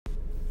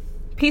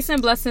Peace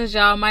and blessings,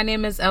 y'all. My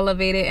name is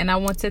Elevated, and I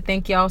want to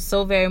thank y'all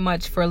so very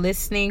much for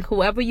listening.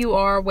 Whoever you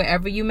are,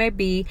 wherever you may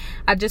be,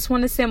 I just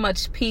want to send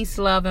much peace,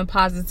 love, and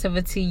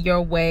positivity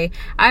your way.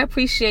 I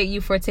appreciate you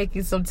for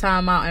taking some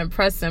time out and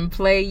pressing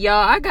play. Y'all,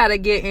 I gotta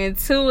get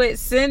into it.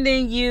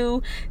 Sending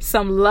you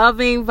some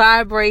loving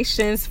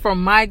vibrations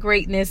from my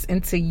greatness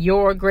into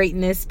your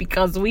greatness,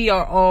 because we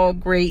are all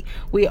great.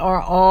 We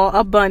are all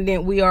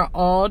abundant. We are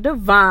all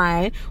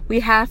divine.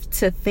 We have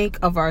to think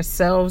of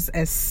ourselves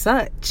as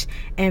such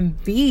and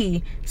be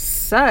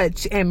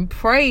such and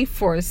pray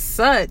for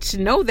such.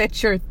 Know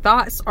that your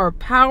thoughts are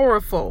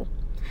powerful,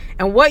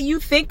 and what you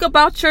think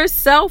about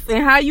yourself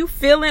and how you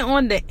feeling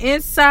on the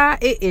inside,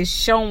 it is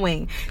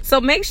showing.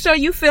 So make sure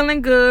you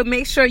feeling good.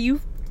 Make sure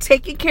you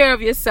taking care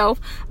of yourself,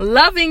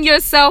 loving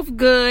yourself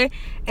good,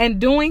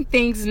 and doing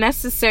things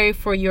necessary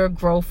for your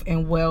growth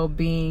and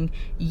well-being,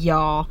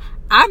 y'all.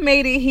 I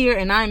made it here,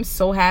 and I'm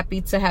so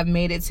happy to have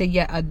made it to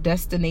yet a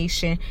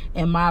destination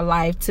in my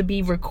life, to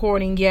be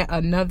recording yet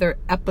another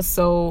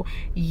episode.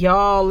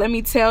 Y'all, let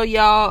me tell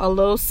y'all a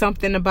little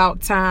something about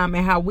time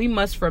and how we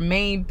must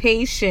remain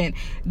patient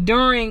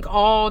during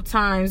all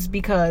times,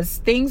 because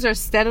things are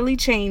steadily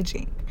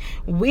changing.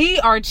 We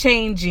are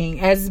changing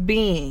as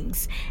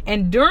beings,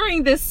 and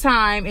during this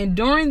time and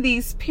during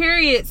these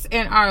periods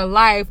in our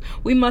life,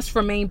 we must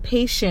remain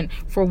patient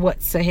for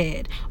what's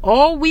ahead.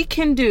 All we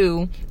can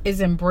do is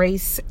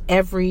embrace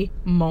every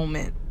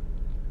moment.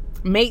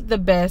 Make the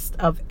best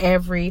of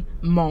every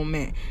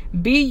moment.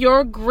 Be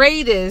your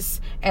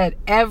greatest at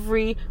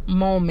every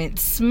moment.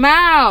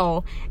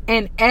 Smile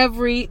in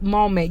every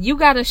moment. You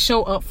got to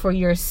show up for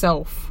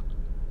yourself.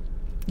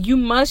 You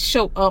must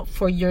show up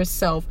for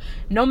yourself,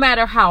 no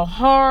matter how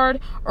hard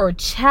or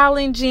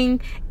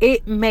challenging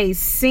it may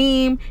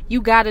seem.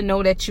 You got to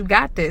know that you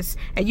got this,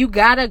 and you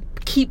got to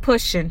keep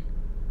pushing.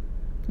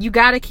 You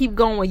got to keep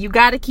going. You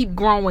got to keep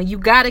growing. You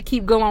got to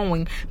keep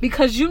going,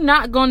 because you're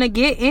not going to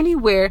get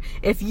anywhere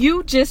if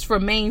you just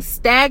remain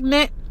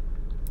stagnant,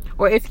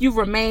 or if you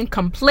remain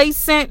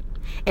complacent,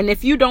 and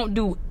if you don't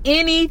do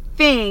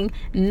anything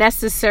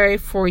necessary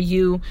for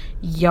you,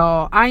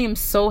 y'all. I am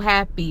so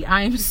happy.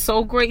 I am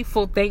so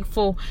grateful,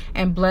 thankful,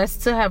 and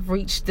blessed to have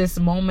reached this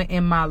moment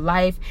in my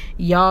life,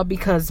 y'all,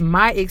 because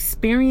my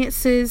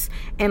experiences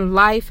in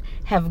life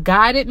have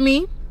guided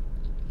me.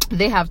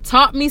 They have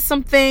taught me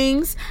some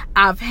things.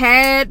 I've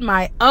had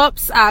my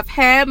ups. I've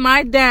had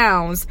my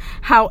downs.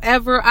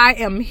 However, I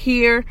am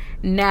here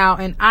now,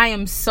 and I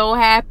am so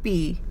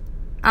happy.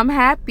 I'm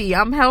happy,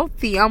 I'm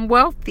healthy, I'm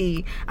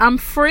wealthy, I'm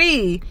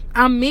free,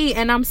 I'm me,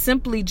 and I'm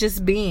simply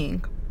just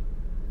being.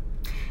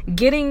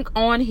 Getting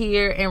on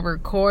here and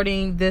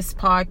recording this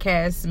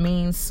podcast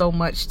means so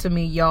much to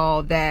me,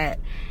 y'all, that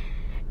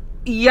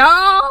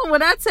y'all,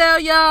 when I tell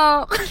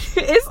y'all,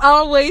 it's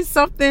always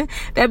something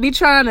that be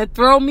trying to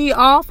throw me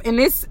off, and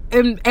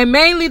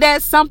mainly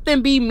that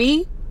something be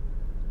me.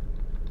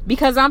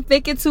 Because I'm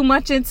thinking too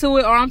much into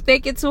it, or I'm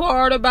thinking too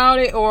hard about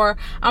it, or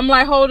I'm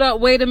like, hold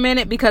up, wait a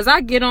minute. Because I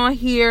get on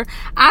here,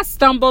 I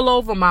stumble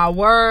over my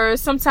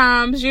words.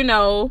 Sometimes,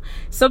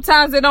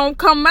 sometimes it don't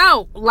come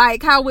out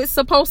like how it's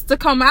supposed to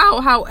come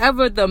out.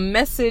 However, the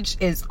message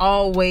is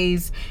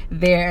always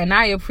there. And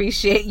I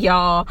appreciate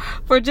y'all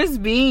for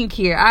just being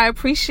here. I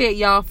appreciate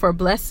y'all for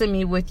blessing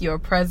me with your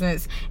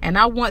presence. And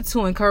I want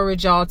to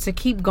encourage y'all to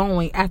keep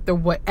going after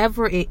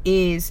whatever it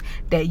is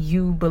that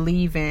you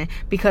believe in.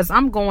 Because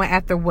I'm going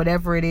after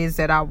whatever it is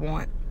that I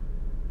want.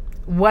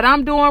 What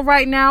I'm doing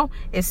right now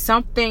is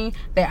something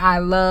that I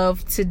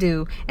love to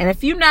do. And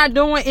if you're not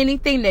doing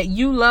anything that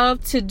you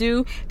love to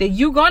do, then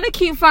you're going to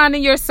keep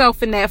finding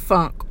yourself in that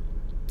funk.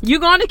 You're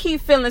going to keep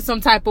feeling some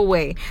type of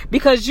way,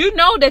 because you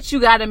know that you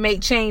got to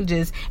make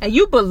changes, and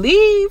you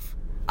believe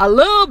a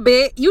little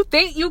bit. You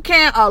think you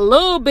can a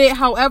little bit.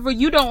 However,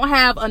 you don't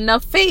have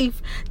enough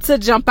faith to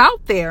jump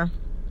out there.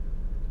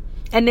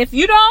 And if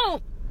you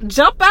don't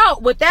jump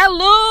out with that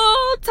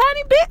little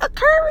tiny bit of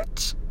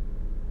courage,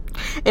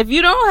 if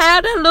you don't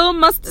have that little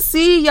mustard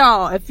seed,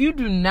 y'all, if you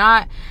do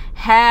not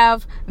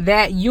have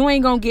that, you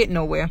ain't gonna get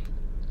nowhere.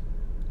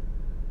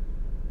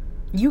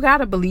 You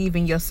gotta believe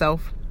in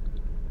yourself.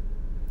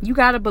 You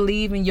gotta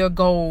believe in your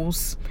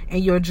goals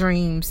and your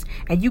dreams,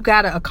 and you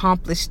gotta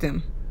accomplish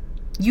them.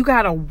 You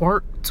gotta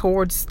work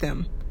towards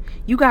them.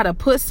 You gotta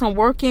put some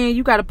work in.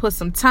 You gotta put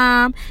some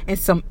time and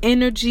some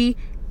energy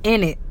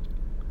in it.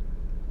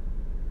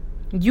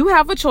 You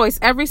have a choice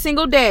every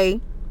single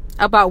day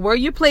about where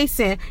you're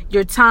placing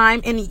your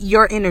time and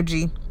your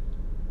energy.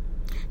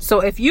 So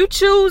if you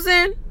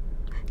choosing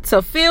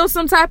to feel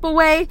some type of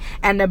way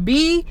and to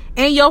be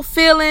in your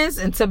feelings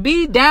and to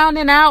be down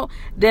and out,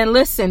 then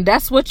listen,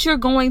 that's what you're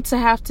going to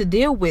have to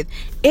deal with.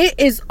 It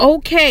is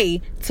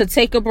okay to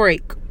take a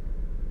break.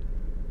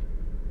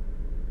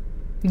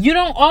 You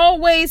don't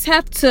always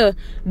have to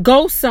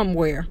go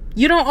somewhere.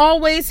 You don't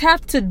always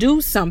have to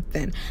do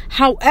something.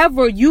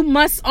 However, you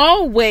must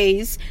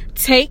always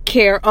take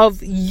care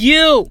of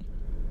you.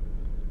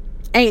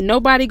 Ain't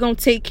nobody gonna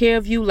take care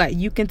of you like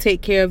you can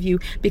take care of you,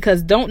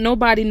 because don't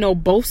nobody know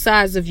both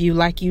sides of you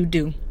like you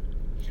do.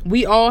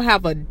 We all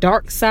have a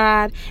dark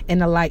side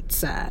and a light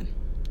side.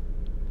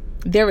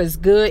 There is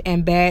good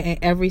and bad in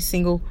every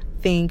single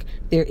thing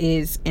there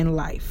is in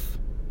life.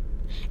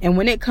 And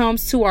when it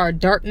comes to our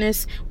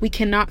darkness, we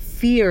cannot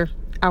fear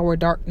our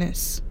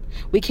darkness.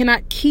 We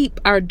cannot keep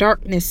our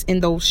darkness in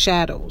those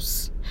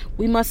shadows.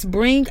 We must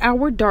bring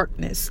our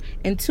darkness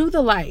into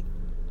the light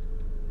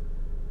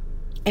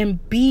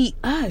and be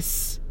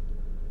us.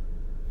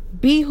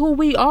 Be who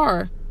we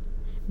are.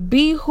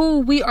 Be who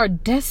we are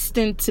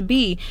destined to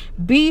be.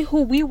 Be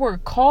who we were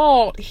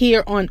called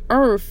here on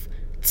earth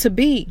to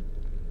be.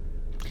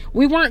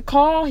 We weren't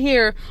called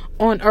here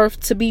on earth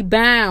to be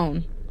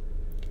bound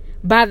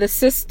by the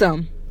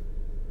system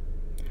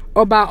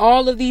or by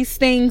all of these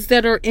things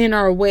that are in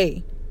our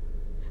way.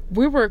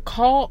 We were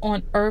called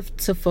on earth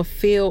to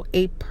fulfill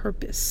a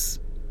purpose.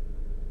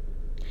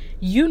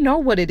 You know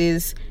what it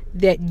is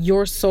that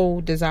your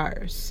soul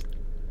desires.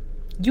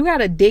 You got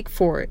to dig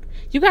for it.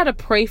 You got to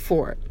pray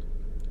for it.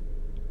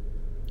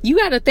 You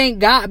got to thank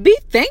God. Be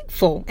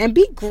thankful and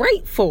be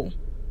grateful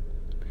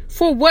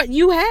for what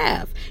you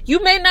have.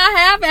 You may not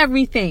have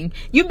everything.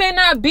 You may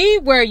not be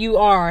where you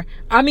are.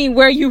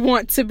 Where you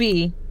want to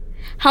be.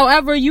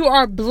 However, you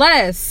are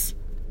blessed.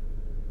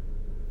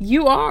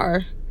 You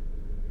are.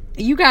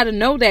 You got to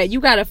know that.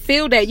 You got to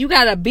feel that. You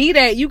got to be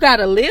that. You got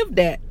to live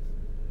that.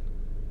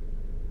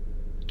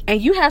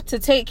 And you have to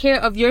take care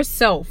of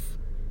yourself.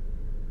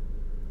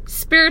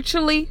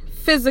 Spiritually,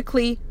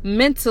 physically,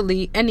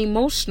 mentally, and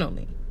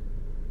emotionally.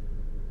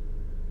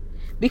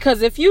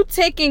 Because if you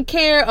taking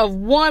care of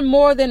one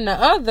more than the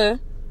other,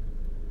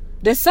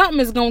 then something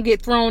is going to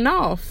get thrown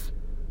off.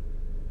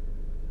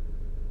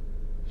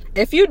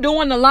 If you're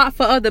doing a lot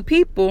for other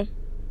people,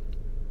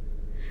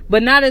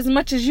 but not as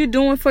much as you're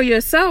doing for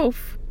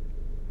yourself,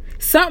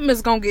 something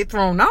is going to get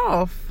thrown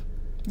off.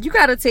 You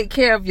got to take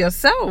care of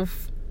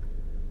yourself.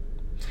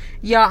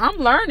 Y'all, I'm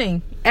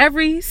learning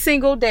every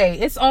single day.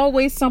 It's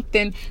always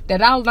something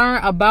that I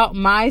learn about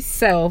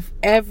myself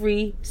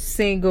every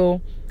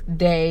single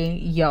day,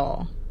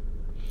 y'all.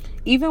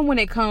 Even when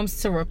it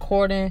comes to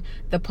recording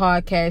the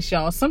podcast,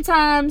 y'all,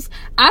 sometimes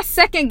I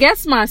second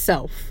guess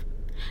myself.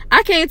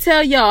 I can't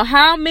tell y'all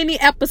how many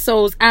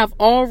episodes I've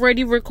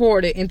already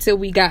recorded until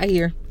we got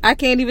here. I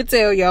can't even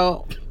tell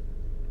y'all.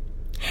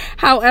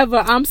 However,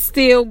 I'm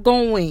still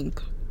going.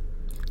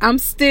 I'm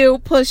still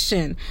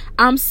pushing.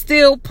 I'm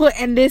still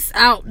putting this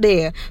out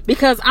there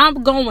because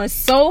I'm going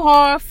so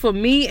hard for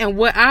me and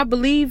what I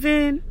believe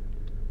in.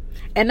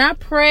 And I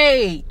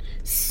prayed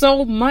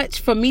so much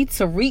for me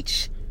to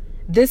reach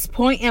this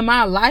point in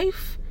my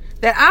life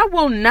that I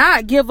will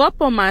not give up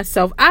on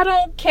myself. I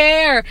don't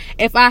care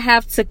if I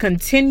have to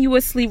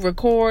continuously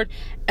record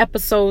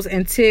episodes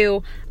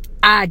until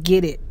I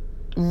get it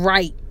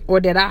right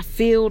or that I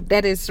feel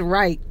that it's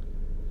right.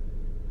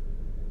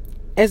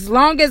 As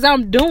long as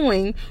I'm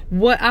doing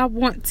what I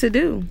want to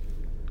do.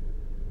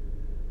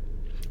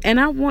 And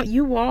I want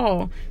you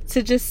all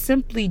to just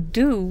simply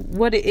do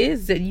what it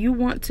is that you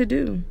want to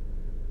do.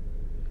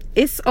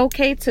 It's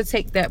okay to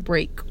take that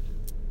break.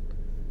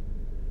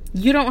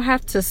 You don't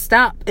have to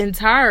stop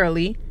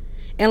entirely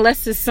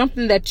unless it's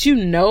something that you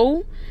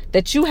know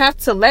that you have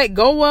to let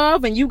go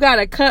of and you got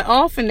to cut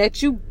off and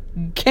that you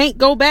can't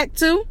go back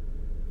to.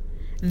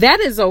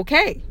 That is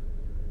okay.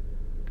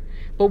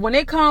 But when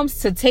it comes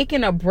to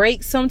taking a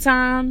break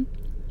sometime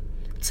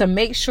to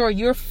make sure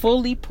you're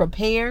fully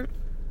prepared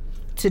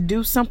to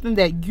do something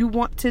that you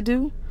want to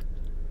do,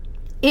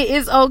 it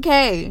is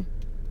okay.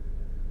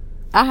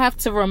 I have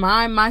to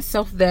remind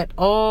myself that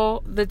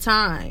all the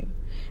time,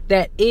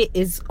 that it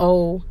is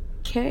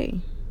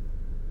okay.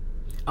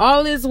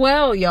 All is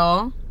well,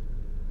 y'all.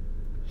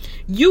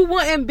 You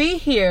wouldn't be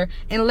here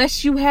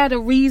unless you had a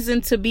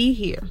reason to be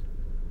here.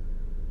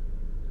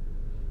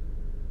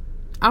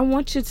 I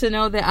want you to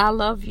know that I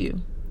love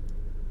you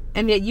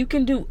and that you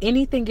can do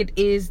anything it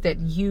is that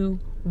you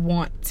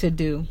want to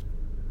do.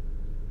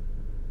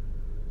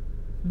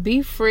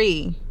 Be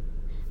free.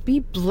 Be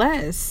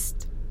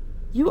blessed.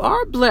 You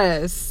are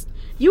blessed.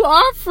 You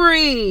are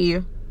free.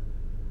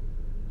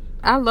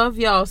 I love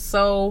y'all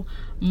so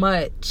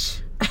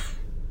much.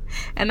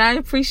 And I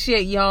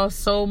appreciate y'all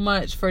so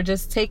much for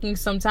just taking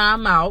some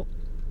time out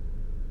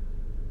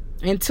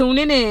and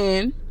tuning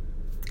in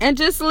and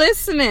just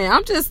listening.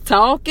 I'm just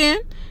talking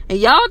and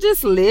y'all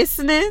just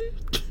listening.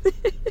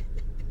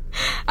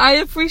 I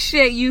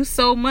appreciate you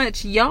so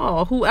much,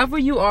 y'all. Whoever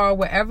you are,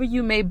 wherever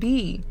you may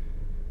be.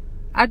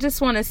 I just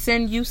want to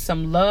send you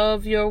some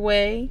love your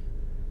way.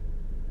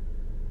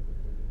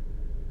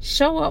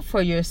 Show up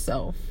for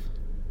yourself.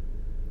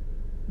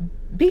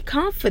 Be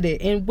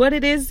confident in what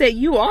it is that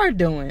you are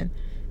doing.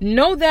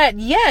 Know that,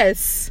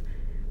 yes,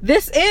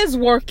 this is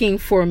working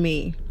for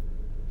me.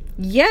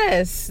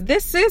 Yes,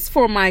 this is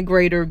for my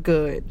greater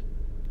good.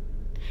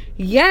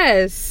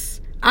 Yes,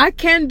 I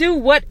can do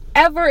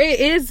whatever it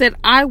is that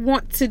I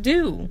want to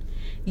do.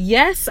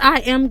 Yes, I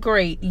am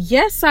great.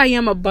 Yes, I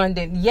am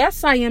abundant.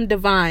 Yes, I am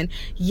divine.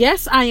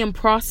 Yes, I am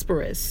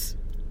prosperous.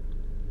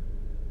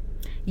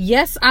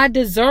 Yes, I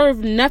deserve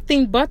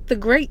nothing but the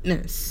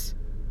greatness.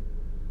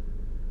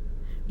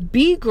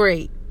 Be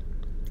great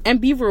and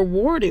be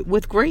rewarded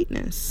with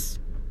greatness.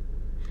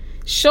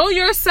 Show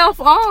yourself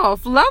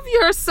off. Love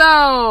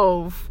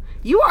yourself.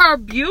 You are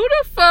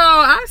beautiful.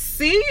 I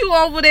see you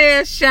over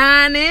there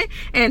shining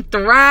and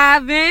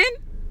thriving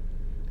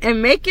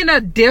and making a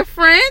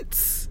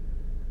difference.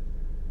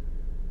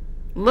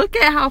 Look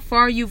at how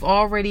far you've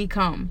already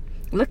come.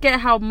 Look at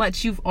how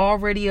much you've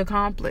already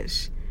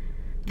accomplished.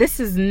 This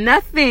is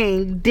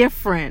nothing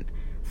different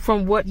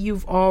from what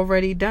you've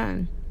already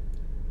done.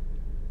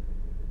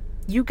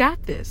 You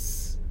got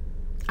this.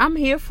 I'm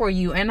here for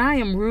you and I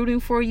am rooting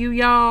for you,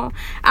 y'all.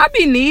 I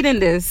be needing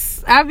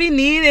this. I be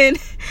needing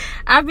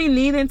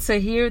to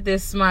hear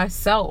this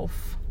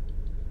myself.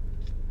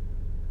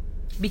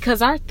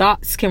 Because our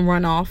thoughts can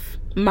run off.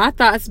 My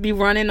thoughts be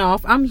running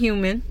off. I'm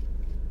human.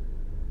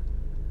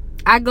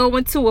 I go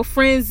into a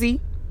frenzy.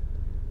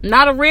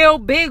 Not a real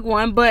big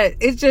one, but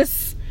it's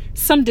just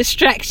some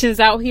distractions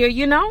out here,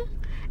 you know?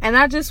 And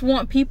I just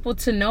want people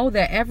to know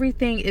that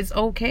everything is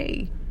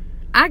okay.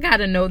 I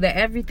gotta know that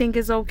everything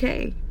is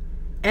okay.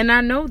 And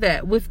I know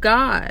that with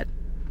God,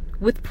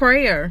 with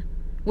prayer,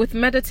 with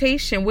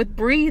meditation, with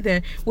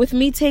breathing, with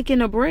me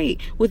taking a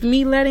break, with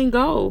me letting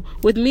go,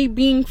 with me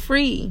being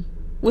free,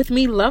 with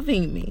me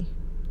loving me.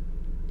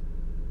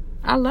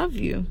 I love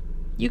you.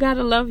 You got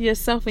to love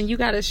yourself and you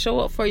got to show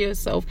up for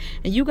yourself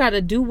and you got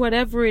to do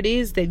whatever it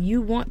is that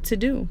you want to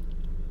do.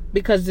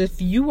 Because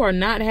if you are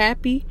not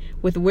happy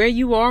with where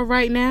you are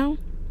right now,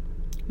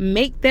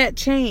 make that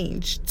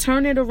change,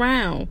 turn it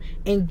around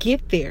and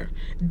get there.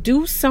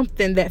 Do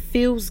something that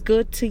feels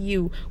good to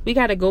you. We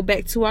got to go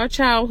back to our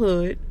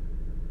childhood.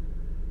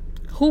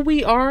 Who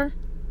we are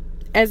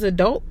as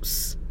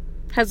adults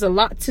has a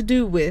lot to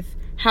do with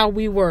how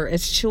we were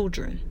as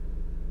children.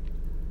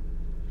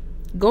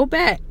 Go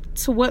back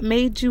to what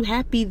made you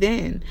happy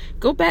then.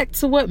 Go back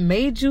to what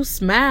made you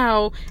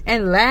smile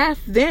and laugh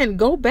then.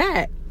 Go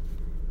back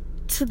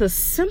to the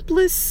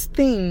simplest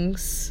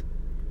things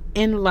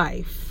in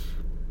life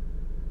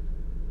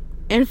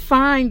and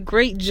find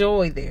great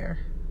joy there.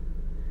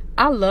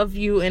 I love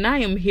you and I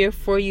am here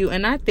for you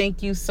and I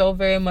thank you so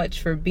very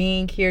much for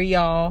being here,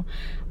 y'all.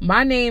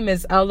 My name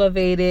is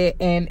Elevated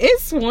and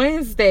it's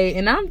Wednesday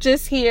and I'm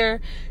just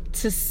here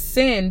to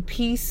send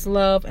peace,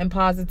 love, and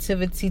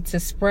positivity, to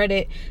spread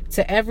it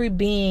to every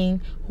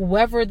being,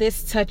 whoever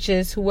this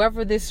touches,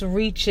 whoever this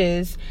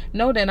reaches.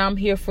 Know that I'm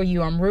here for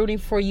you. I'm rooting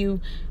for you.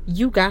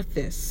 You got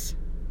this.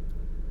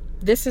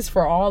 This is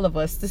for all of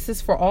us. This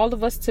is for all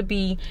of us to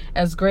be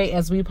as great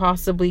as we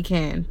possibly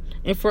can.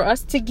 And for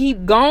us to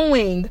keep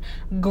going,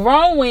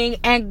 growing,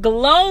 and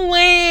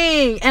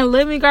glowing, and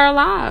living our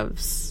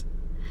lives.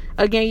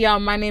 Again, y'all,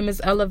 my name is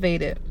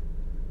Elevated.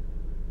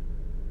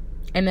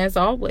 And as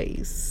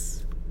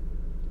always,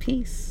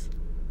 peace.